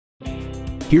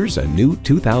Here's a new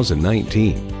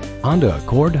 2019 Honda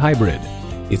Accord Hybrid.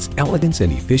 Its elegance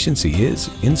and efficiency is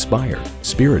inspired,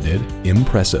 spirited,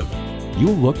 impressive.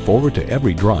 You'll look forward to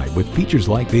every drive with features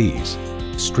like these: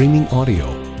 streaming audio,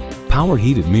 power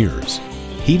heated mirrors,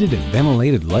 heated and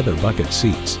ventilated leather bucket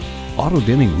seats, auto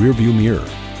dimming rearview mirror,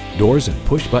 doors and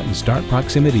push button start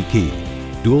proximity key,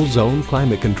 dual zone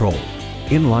climate control,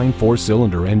 inline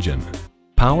 4-cylinder engine,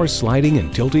 power sliding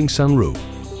and tilting sunroof,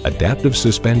 adaptive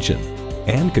suspension,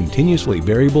 and continuously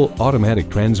variable automatic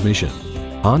transmission.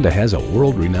 Honda has a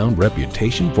world-renowned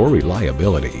reputation for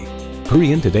reliability.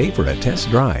 Hurry in today for a test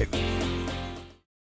drive.